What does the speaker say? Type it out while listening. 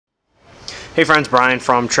Hey friends, Brian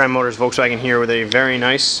from Trend Motors Volkswagen here with a very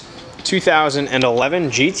nice 2011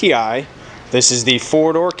 GTI. This is the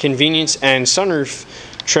four-door Convenience and Sunroof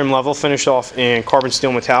trim level, finished off in carbon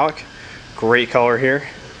steel metallic. Great color here.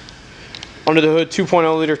 Under the hood,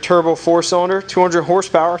 2.0 liter turbo four-cylinder, 200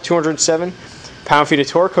 horsepower, 207 pound-feet of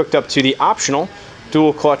torque, hooked up to the optional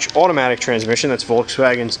dual clutch automatic transmission. That's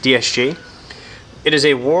Volkswagen's DSG. It is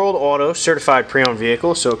a World Auto certified pre-owned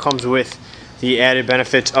vehicle, so it comes with the added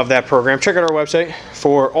benefits of that program. Check out our website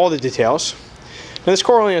for all the details. Now, this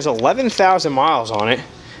car only has 11,000 miles on it,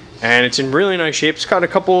 and it's in really nice shape. It's got a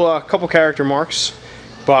couple character marks,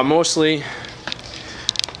 but mostly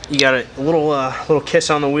you got a little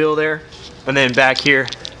kiss on the wheel there, and then back here,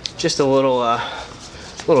 just a little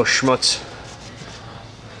schmutz.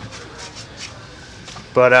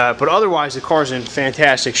 But otherwise, the car's in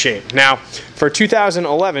fantastic shape. Now, for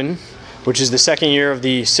 2011, which is the second year of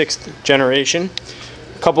the 6th generation,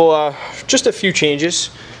 just a few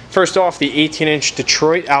changes. First off, the 18-inch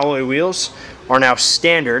Detroit alloy wheels are now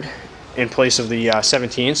standard in place of the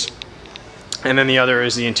 17s. And then the other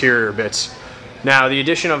is the interior bits. Now, the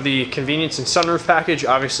addition of the Convenience and Sunroof package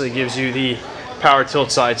obviously gives you the power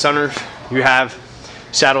tilt side sunroof. You have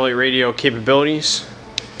satellite radio capabilities.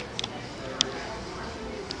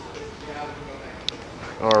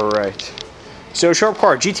 Alright, so sharp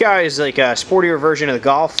car. GTI is like a sportier version of the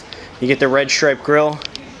Golf. You get the red stripe grille,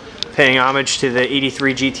 paying homage to the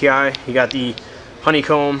 83 GTI. You got the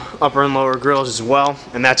honeycomb upper and lower grills as well,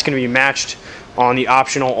 and that's going to be matched on the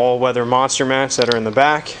optional all-weather monster mats that are in the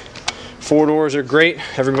back. Four doors are great.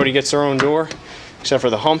 Everybody gets their own door, except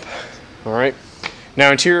for the hump. Alright,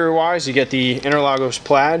 now interior-wise, you get the Interlagos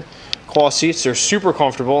plaid cloth seats. They're super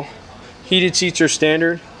comfortable. Heated seats are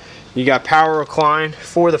standard. You got power recline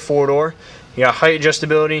for the four-door. You got height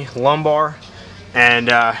adjustability, lumbar, and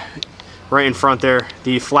right in front there,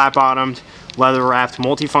 the flat-bottomed, leather-wrapped,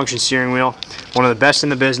 multifunction steering wheel. One of the best in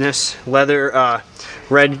the business. Leather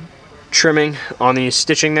red trimming on the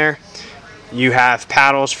stitching there. You have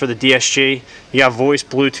paddles for the DSG. You got voice,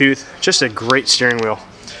 Bluetooth. Just a great steering wheel.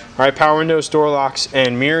 All right, power windows, door locks,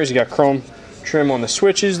 and mirrors. You got chrome trim on the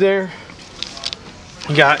switches there.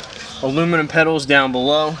 You got aluminum pedals down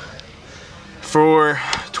below. For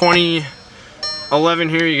 2011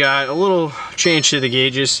 here, you got a little change to the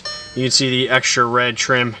gauges. You can see the extra red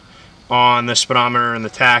trim on the speedometer and the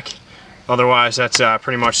tach. Otherwise, that's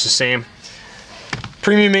pretty much the same.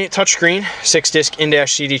 Premium VIII touchscreen, 6-disc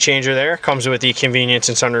in-dash CD changer there. Comes with the Convenience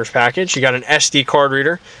and Sunroof package. You got an SD card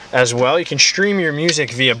reader as well. You can stream your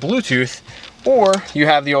music via Bluetooth, or you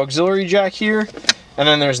have the auxiliary jack here, and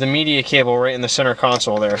then there's the media cable right in the center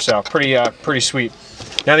console there. So pretty sweet.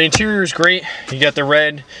 Now the interior is great. You got the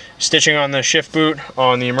red stitching on the shift boot,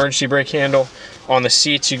 on the emergency brake handle, on the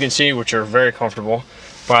seats you can see, which are very comfortable,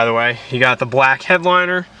 by the way. You got the black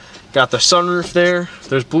headliner, got the sunroof there.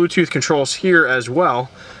 There's Bluetooth controls here as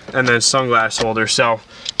well, and then sunglass holder. So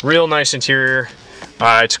real nice interior.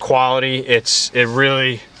 It's quality. It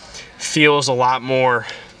really feels a lot more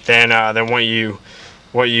than what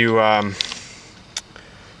your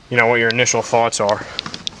initial thoughts are,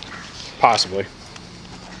 possibly.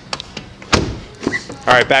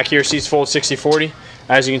 Alright, back here, seats fold 60/40.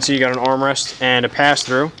 As you can see, you got an armrest and a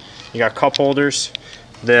pass-through. You got cup holders.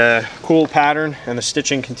 The cool pattern and the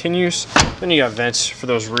stitching continues. Then you got vents for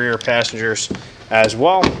those rear passengers as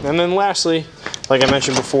well. And then lastly, like I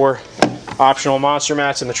mentioned before, optional monster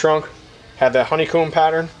mats in the trunk. Have that honeycomb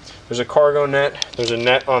pattern. There's a cargo net. There's a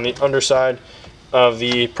net on the underside of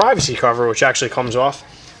the privacy cover, which actually comes off.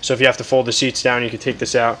 So if you have to fold the seats down, you can take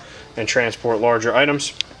this out and transport larger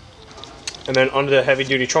items. And then under the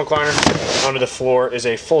heavy-duty trunk liner, under the floor, is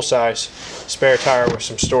a full-size spare tire with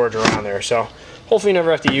some storage around there. So hopefully you never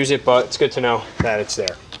have to use it, but it's good to know that it's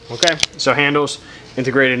there. Okay, so handles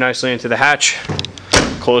integrated nicely into the hatch.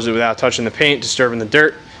 Close it without touching the paint, disturbing the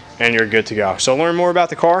dirt, and you're good to go. So learn more about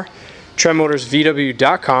the car,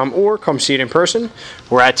 trendmotorsvw.com, or come see it in person.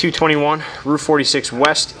 We're at 221 Route 46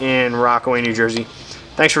 West in Rockaway, New Jersey.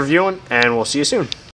 Thanks for viewing, and we'll see you soon.